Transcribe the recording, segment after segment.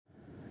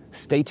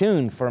Stay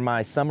tuned for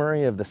my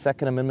summary of the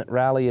Second Amendment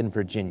rally in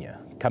Virginia,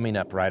 coming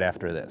up right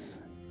after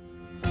this.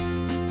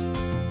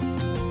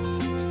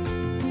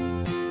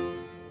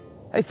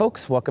 Hey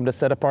folks, welcome to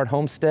Set Apart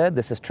Homestead.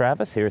 This is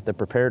Travis here at the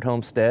Prepared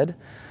Homestead.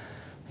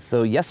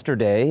 So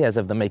yesterday, as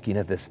of the making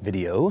of this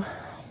video,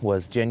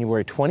 was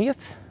January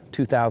 20th,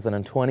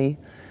 2020,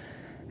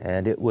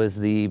 and it was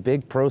the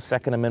big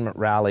pro-Second Amendment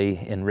rally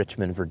in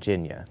Richmond,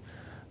 Virginia.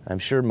 I'm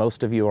sure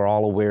most of you are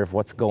all aware of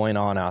what's going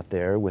on out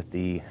there with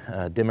the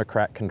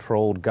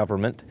Democrat-controlled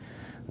government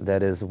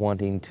that is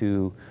wanting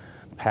to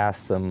pass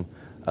some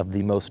of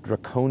the most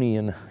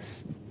draconian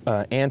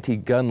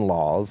anti-gun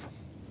laws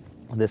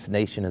this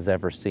nation has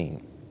ever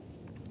seen.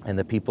 And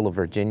the people of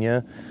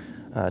Virginia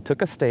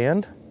took a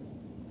stand,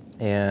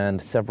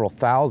 and several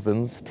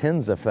thousands,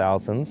 tens of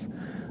thousands,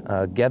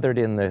 gathered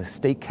in the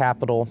state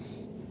capitol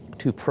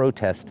to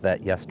protest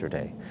that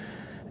yesterday.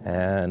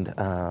 And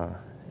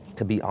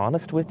to be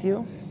honest with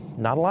you,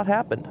 not a lot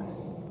happened.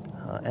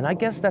 And I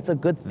guess that's a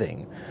good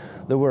thing.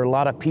 There were a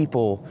lot of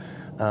people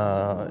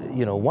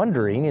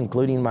wondering,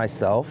 including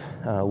myself,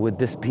 would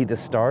this be the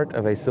start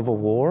of a civil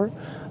war?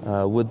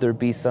 Would there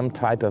be some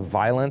type of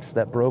violence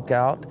that broke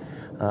out?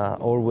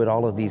 Or would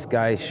all of these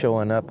guys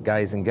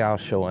and gals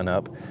showing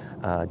up,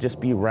 just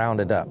be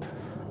rounded up?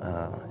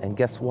 And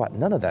guess what?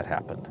 None of that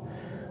happened.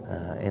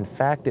 In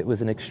fact, it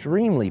was an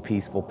extremely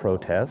peaceful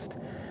protest.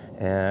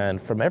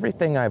 And from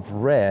everything I've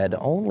read,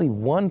 only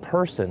one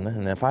person,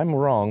 and if I'm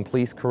wrong,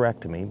 please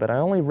correct me, but I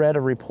only read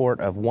a report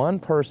of one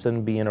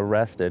person being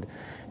arrested,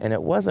 and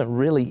it wasn't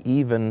really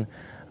even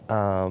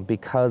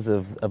because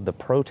of the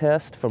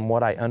protest, from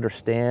what I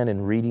understand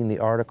in reading the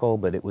article,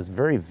 but it was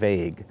very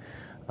vague.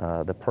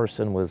 The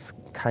person was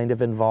kind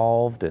of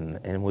involved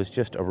and was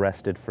just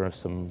arrested for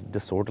some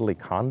disorderly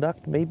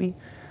conduct, maybe.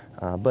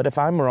 But if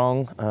I'm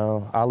wrong,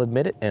 I'll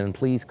admit it, and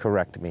please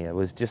correct me. I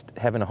was just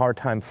having a hard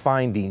time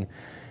finding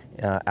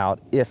out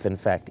if, in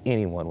fact,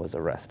 anyone was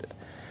arrested.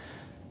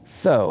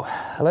 So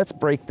let's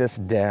break this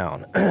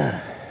down.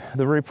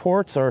 The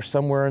reports are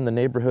somewhere in the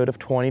neighborhood of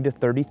 20 to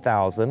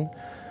 30,000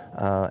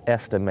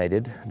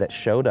 estimated that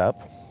showed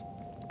up.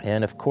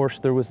 And of course,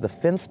 there was the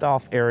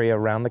fenced-off area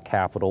around the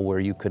Capitol where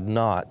you could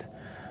not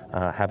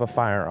have a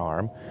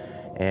firearm.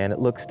 And it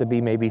looks to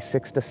be maybe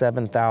 6,000 to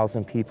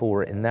 7,000 people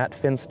were in that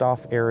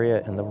fenced-off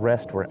area, and the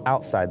rest were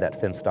outside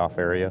that fenced-off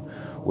area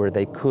where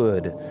they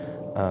could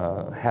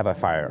have a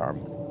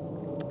firearm.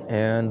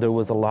 And there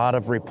was a lot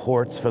of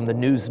reports from the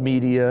news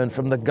media and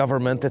from the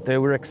government that they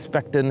were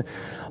expecting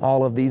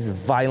all of these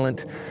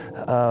violent,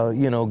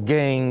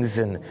 gangs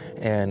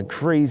and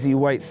crazy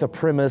white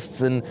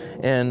supremacists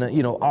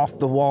and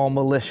off-the-wall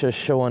militias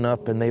showing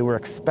up, and they were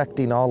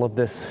expecting all of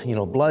this,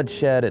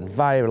 bloodshed and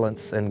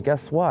violence. And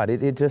guess what?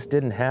 It just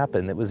didn't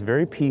happen. It was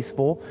very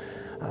peaceful.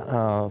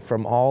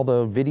 From all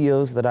the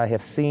videos that I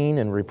have seen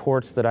and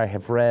reports that I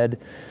have read,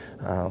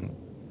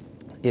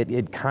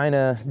 it kind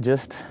of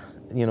just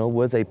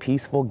was a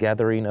peaceful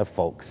gathering of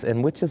folks,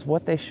 and which is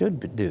what they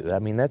should do. I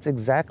mean, that's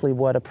exactly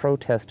what a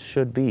protest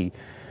should be,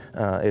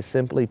 is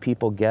simply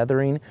people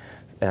gathering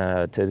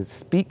to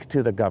speak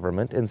to the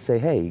government and say,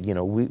 hey,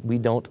 we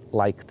don't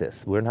like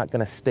this. We're not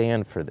going to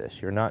stand for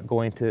this. You're not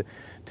going to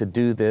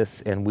do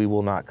this, and we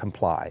will not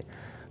comply.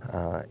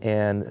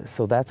 And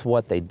so that's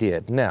what they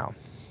did. Now,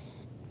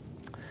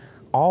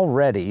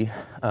 already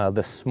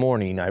this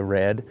morning I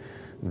read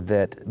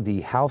that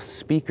the House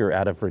Speaker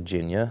out of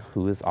Virginia,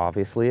 who is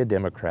obviously a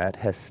Democrat,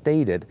 has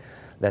stated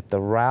that the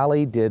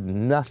rally did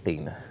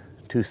nothing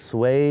to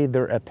sway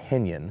their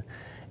opinion,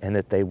 and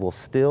that they will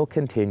still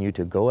continue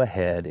to go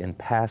ahead in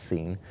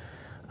passing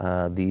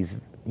these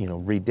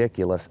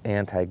ridiculous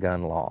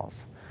anti-gun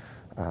laws.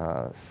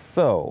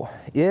 So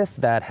if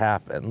that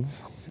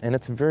happens, and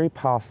it's very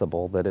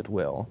possible that it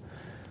will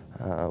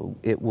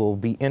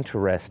be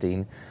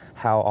interesting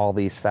how all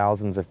these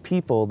thousands of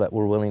people that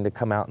were willing to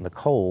come out in the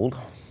cold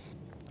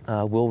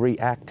will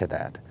react to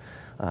that.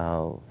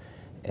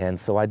 And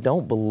so I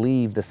don't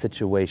believe the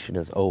situation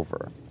is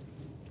over.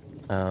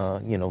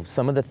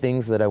 Some of the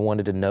things that I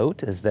wanted to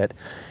note is that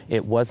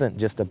it wasn't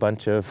just a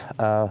bunch of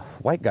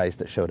white guys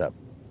that showed up.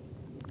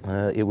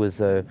 It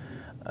was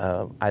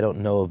I don't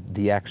know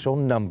the actual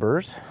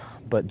numbers,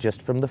 but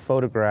just from the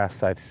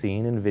photographs I've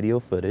seen and video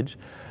footage,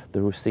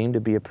 there seemed to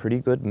be a pretty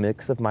good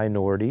mix of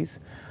minorities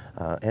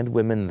and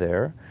women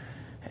there,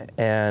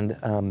 and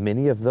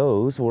many of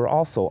those were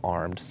also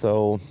armed.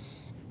 So,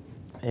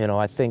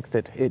 I think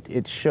that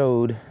it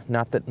showed,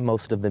 not that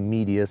most of the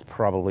media is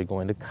probably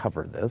going to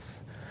cover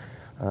this,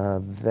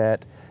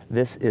 that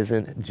this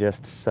isn't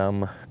just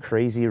some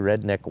crazy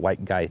redneck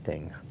white guy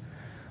thing.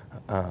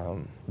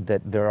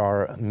 That there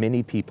are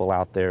many people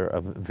out there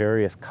of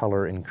various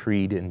color and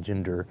creed and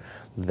gender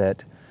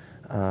that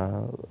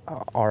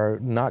are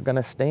not going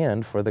to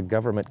stand for the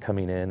government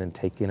coming in and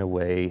taking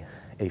away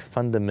a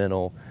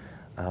fundamental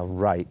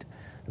right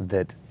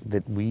that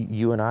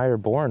you and I are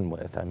born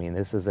with. I mean,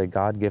 this is a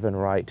God-given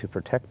right to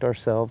protect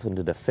ourselves and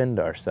to defend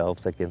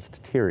ourselves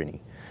against tyranny.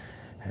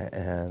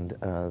 And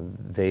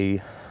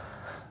they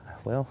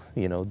well,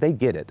 you know, they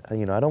get it.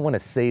 You know, I don't want to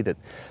say that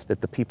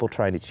the people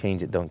trying to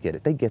change it don't get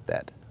it. They get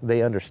that.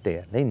 They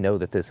understand. They know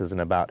that this isn't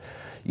about,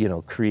 you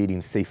know,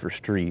 creating safer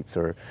streets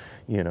or,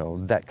 you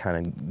know, that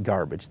kind of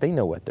garbage. They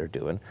know what they're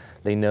doing.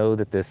 They know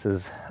that this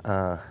is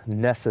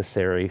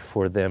necessary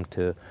for them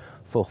to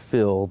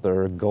fulfill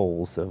their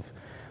goals of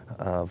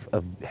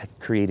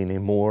creating a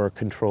more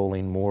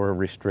controlling, more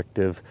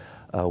restrictive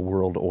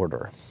world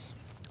order.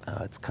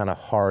 It's kind of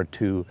hard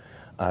to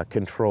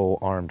control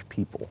armed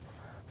people.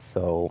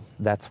 So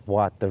that's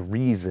what the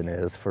reason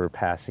is for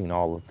passing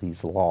all of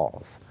these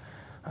laws.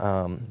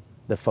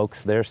 The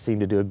folks there seem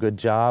to do a good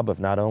job of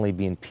not only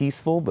being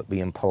peaceful, but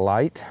being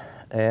polite,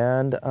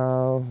 and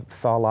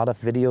saw a lot of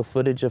video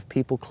footage of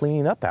people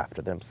cleaning up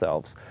after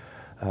themselves,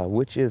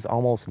 which is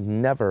almost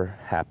never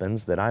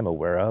happens that I'm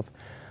aware of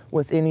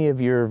with any of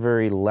your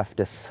very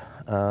leftist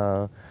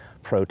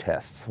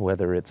protests,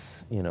 whether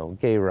it's, you know,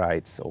 gay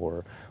rights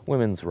or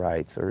women's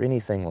rights or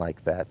anything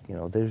like that. You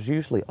know, there's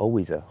usually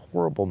always a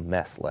horrible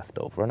mess left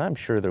over, and I'm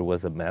sure there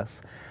was a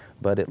mess,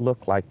 but it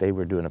looked like they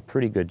were doing a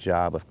pretty good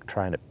job of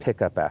trying to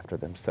pick up after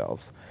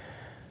themselves.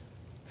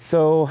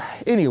 So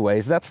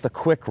anyways, that's the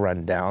quick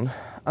rundown.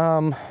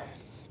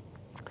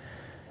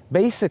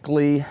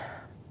 Basically,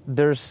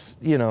 there's,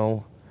 you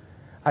know,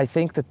 I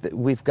think that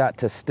we've got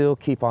to still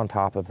keep on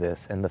top of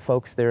this, and the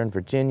folks there in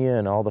Virginia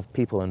and all the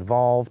people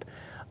involved,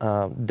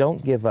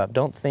 don't give up.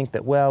 Don't think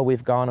that, well,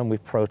 we've gone and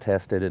we've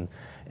protested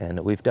and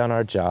we've done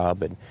our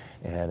job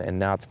and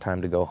now it's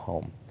time to go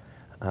home.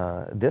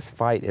 This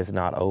fight is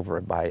not over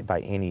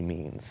by any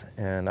means,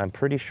 and I'm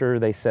pretty sure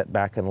they sat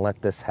back and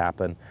let this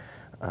happen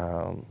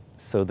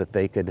so that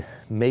they could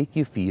make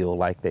you feel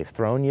like they've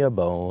thrown you a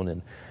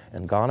bone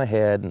and gone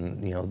ahead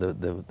and, you know,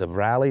 the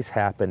rallies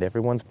happened,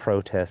 everyone's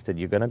protested,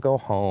 you're going to go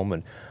home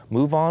and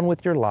move on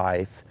with your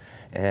life,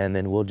 and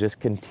then we'll just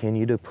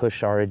continue to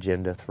push our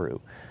agenda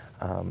through.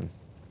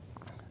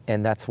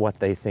 And that's what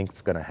they think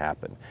is going to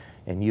happen.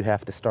 And you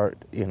have to start,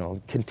 you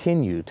know,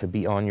 continue to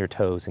be on your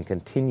toes and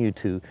continue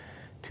to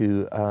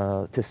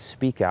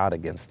speak out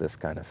against this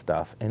kind of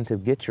stuff and to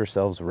get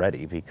yourselves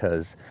ready,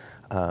 because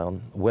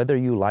whether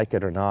you like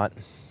it or not,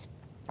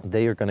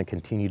 they are going to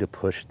continue to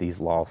push these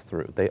laws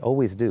through. They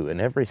always do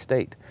in every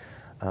state.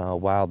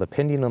 While the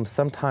pendulum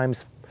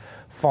sometimes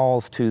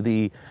falls to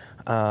the,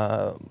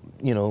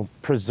 you know,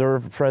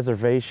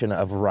 preservation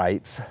of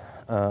rights,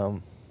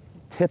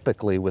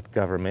 typically with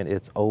government,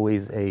 it's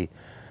always a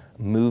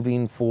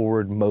moving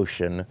forward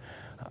motion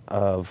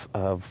of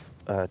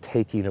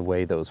taking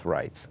away those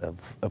rights,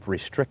 of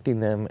restricting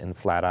them and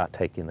flat out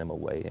taking them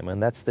away. I mean,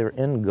 that's their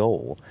end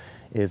goal,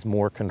 is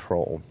more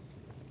control.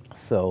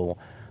 So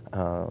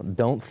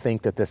don't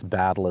think that this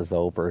battle is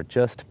over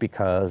just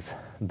because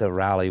the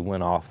rally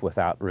went off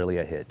without really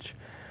a hitch.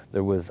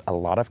 There was a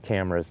lot of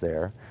cameras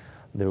there.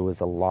 There was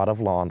a lot of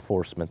law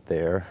enforcement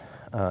there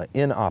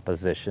in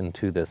opposition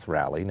to this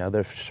rally. Now,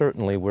 there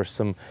certainly were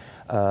some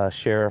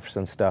sheriffs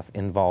and stuff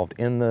involved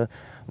in the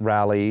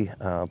rally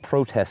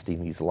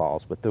protesting these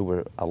laws, but there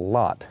were a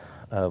lot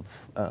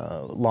of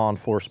law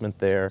enforcement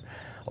there,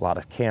 a lot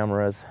of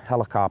cameras,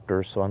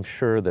 helicopters, so I'm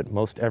sure that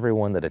most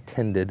everyone that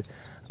attended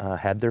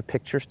had their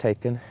pictures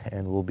taken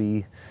and will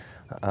be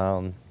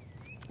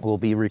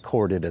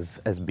recorded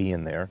as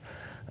being there.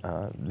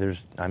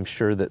 I'm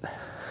sure that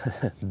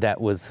that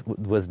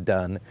was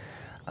done.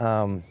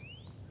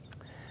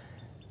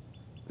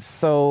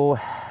 So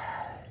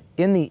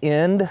in the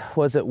end,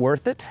 was it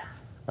worth it?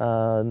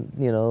 You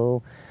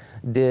know,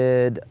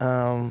 did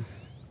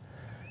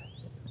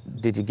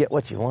you get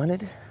what you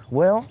wanted?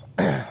 Well,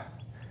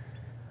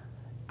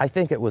 I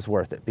think it was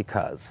worth it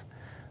because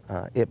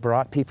it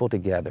brought people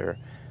together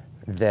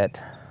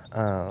that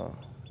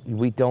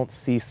we don't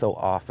see so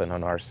often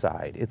on our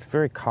side. It's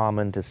very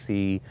common to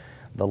see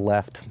the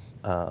left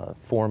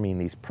forming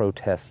these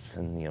protests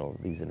and, you know,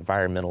 these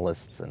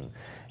environmentalists and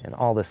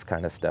all this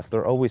kind of stuff.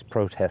 They're always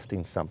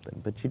protesting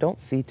something, but you don't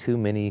see too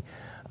many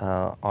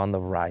on the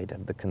right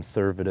of the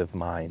conservative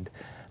mind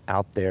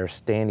out there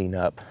standing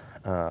up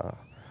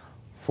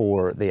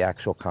for the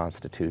actual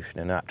Constitution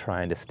and not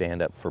trying to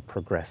stand up for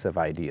progressive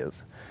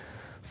ideas.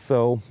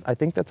 So I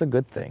think that's a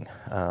good thing.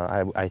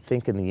 I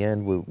think in the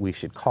end we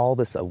should call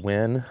this a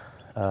win,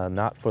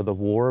 not for the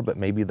war, but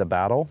maybe the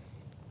battle.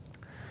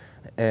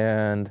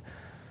 And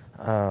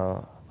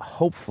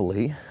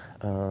hopefully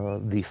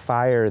the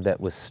fire that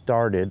was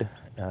started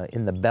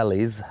in the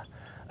bellies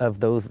of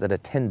those that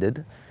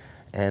attended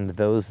and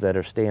those that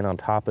are staying on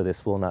top of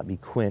this will not be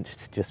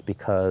quenched just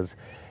because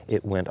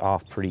it went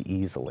off pretty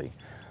easily.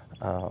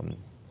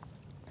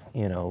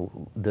 You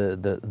know,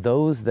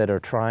 those that are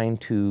trying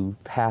to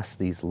pass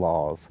these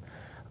laws,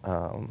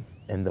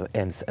 and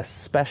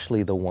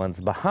especially the ones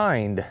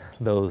behind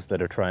those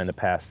that are trying to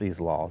pass these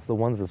laws, the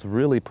ones that's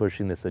really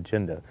pushing this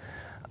agenda,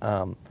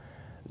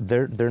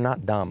 they're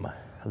not dumb.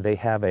 They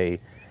have a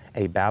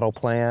battle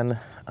plan,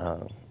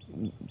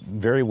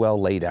 very well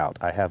laid out.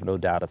 I have no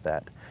doubt of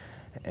that,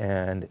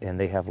 and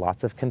they have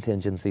lots of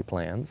contingency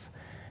plans,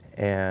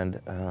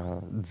 and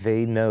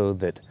they know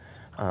that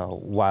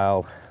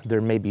while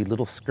there may be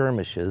little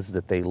skirmishes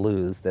that they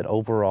lose, that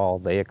overall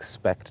they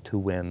expect to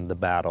win the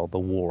battle, the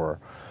war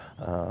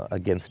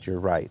against your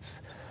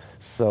rights.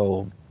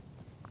 So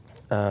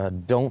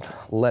don't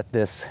let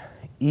this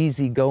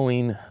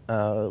easygoing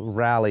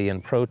rally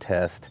and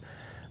protest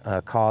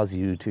cause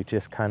you to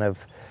just kind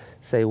of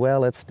say,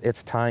 well,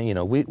 it's time, you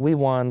know, we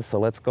won, so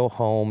let's go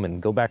home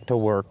and go back to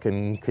work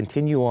and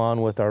continue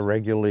on with our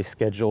regularly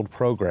scheduled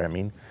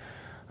programming,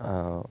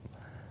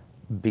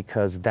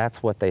 because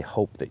that's what they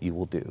hope that you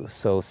will do.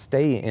 So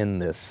stay in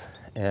this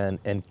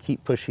and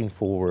keep pushing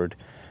forward,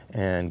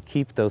 and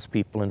keep those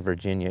people in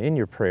Virginia in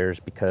your prayers,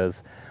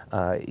 because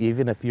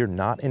even if you're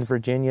not in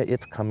Virginia,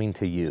 it's coming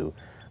to you.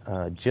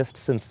 Just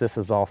since this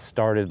has all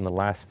started in the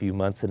last few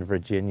months in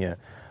Virginia,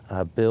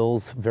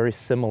 bills very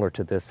similar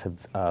to this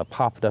have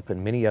popped up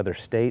in many other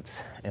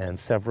states, and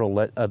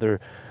several other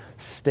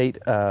state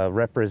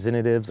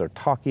representatives are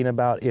talking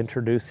about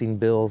introducing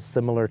bills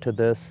similar to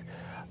this.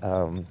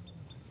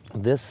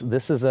 This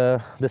is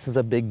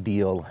a big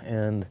deal,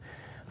 and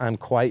I'm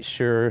quite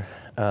sure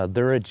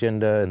their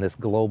agenda and this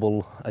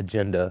global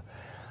agenda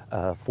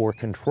for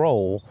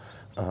control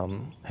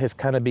has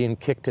kind of been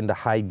kicked into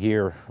high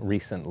gear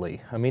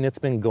recently. I mean, it's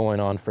been going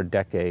on for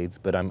decades,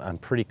 but I'm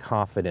pretty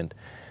confident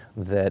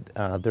that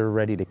they're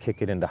ready to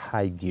kick it into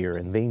high gear,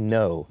 and they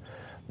know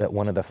that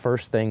one of the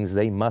first things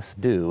they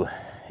must do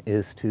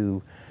is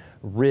to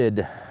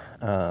rid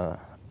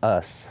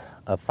us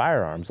of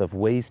firearms, of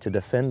ways to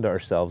defend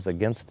ourselves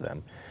against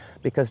them.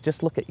 Because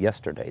just look at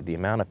yesterday, the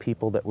amount of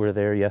people that were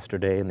there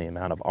yesterday and the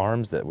amount of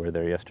arms that were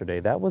there yesterday,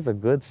 that was a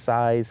good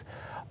size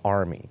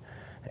army.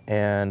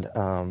 And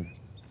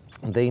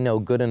they know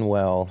good and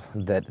well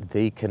that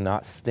they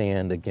cannot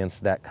stand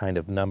against that kind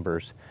of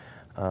numbers,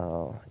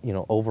 you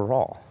know,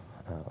 overall.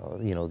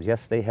 You know,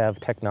 yes, they have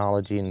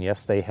technology, and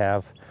yes, they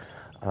have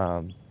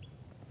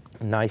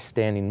nice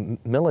standing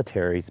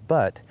militaries,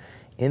 but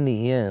in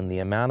the end, the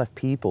amount of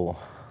people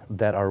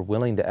that are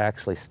willing to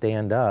actually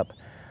stand up,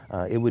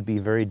 it would be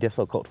very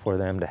difficult for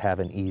them to have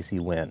an easy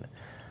win.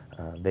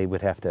 They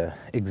would have to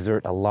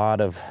exert a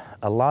lot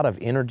of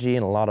energy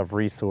and a lot of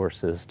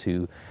resources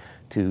to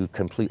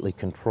completely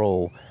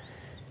control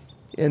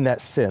in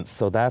that sense.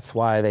 So that's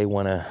why they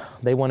want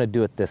to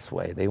do it this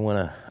way. They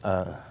want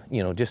to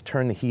you know, just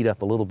turn the heat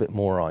up a little bit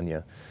more on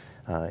you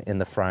in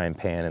the frying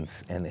pan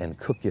and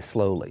cook you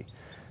slowly,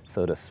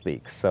 so to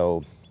speak.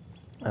 So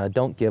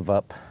don't give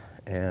up,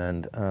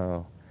 and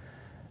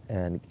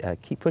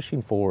keep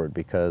pushing forward,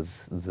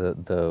 because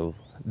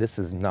this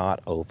is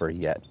not over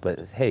yet. But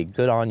hey,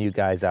 good on you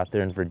guys out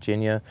there in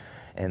Virginia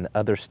and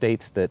other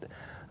states that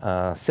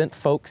sent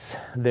folks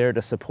there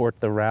to support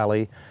the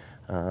rally,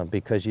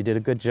 because you did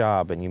a good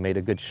job and you made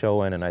a good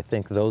showing. And I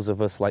think those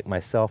of us like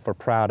myself are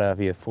proud of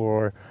you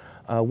for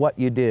what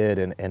you did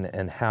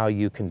and how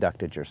you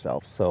conducted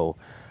yourself. So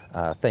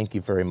thank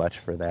you very much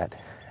for that.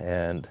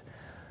 And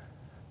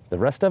the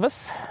rest of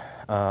us,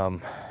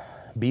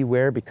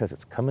 beware, because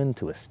it's coming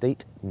to a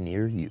state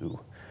near you.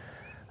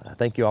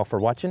 Thank you all for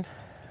watching,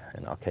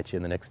 and I'll catch you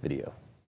in the next video.